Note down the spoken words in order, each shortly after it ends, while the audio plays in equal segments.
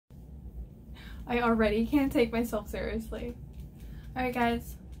I already can't take myself seriously. Alright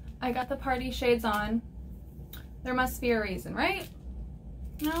guys, I got the party shades on. There must be a reason, right?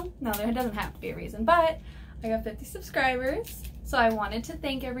 No, there doesn't have to be a reason, but I got 50 subscribers, so I wanted to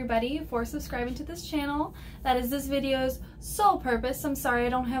thank everybody for subscribing to this channel. That is this video's sole purpose. I'm sorry I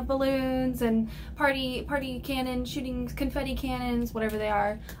don't have balloons and party cannon, shooting confetti cannons, whatever they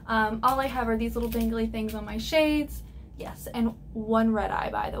are. All I have are these little dangly things on my shades. Yes, and one red eye,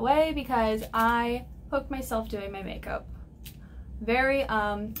 by the way, because I hooked myself doing my makeup. Very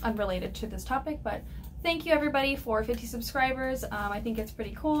unrelated to this topic, but thank you everybody for 50 subscribers. I think it's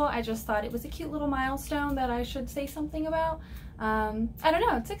pretty cool. I just thought it was a cute little milestone that I should say something about. I don't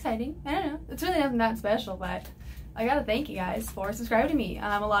know, it's exciting. I don't know, it's really nothing that special, but I gotta thank you guys for subscribing to me.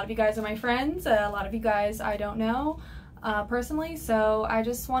 A lot of you guys are my friends, a lot of you guys I don't know personally, so I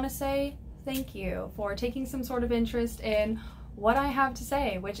just want to say thank you for taking some sort of interest in what I have to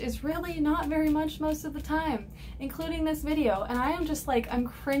say, which is really not very much most of the time, including this video. And I am just like, I'm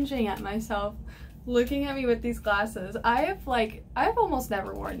cringing at myself looking at me with these glasses. I've almost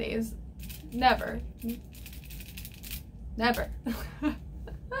never worn these. Never.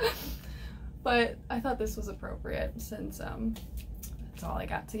 But I thought this was appropriate since that's all I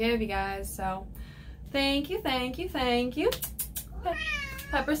got to give you guys. So thank you.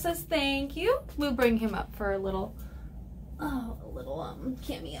 Pepper says thank you. We'll bring him up for a little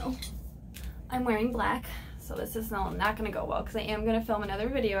cameo. I'm wearing black, so this is not gonna go well because I am gonna film another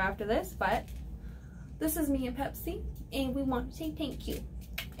video after this, but this is me and Pepsi, and we want to say thank you.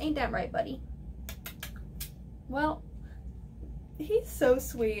 Ain't that right, buddy? Well, he's so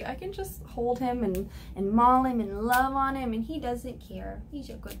sweet. I can just hold him and maul him and love on him, and he doesn't care. He's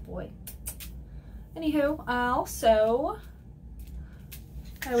a good boy. Anywho, also,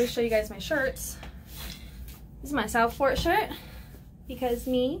 I always show you guys my shirts. This is my Southport shirt, because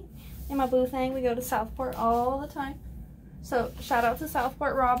me and my boo thing, we go to Southport all the time. So shout out to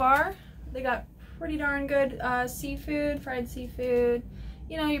Southport Raw Bar. They got pretty darn good seafood, fried seafood,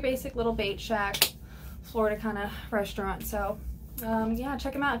 you know, your basic little bait shack, Florida kind of restaurant. So yeah,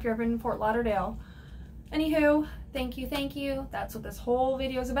 check them out if you're ever in Fort Lauderdale. Anywho, thank you. That's what this whole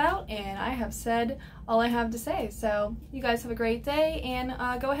video is about, and I have said all I have to say. So you guys have a great day, and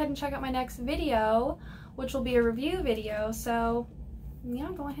go ahead and check out my next video, which will be a review video. So yeah,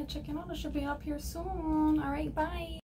 go ahead and check it out. It should be up here soon. All right, bye.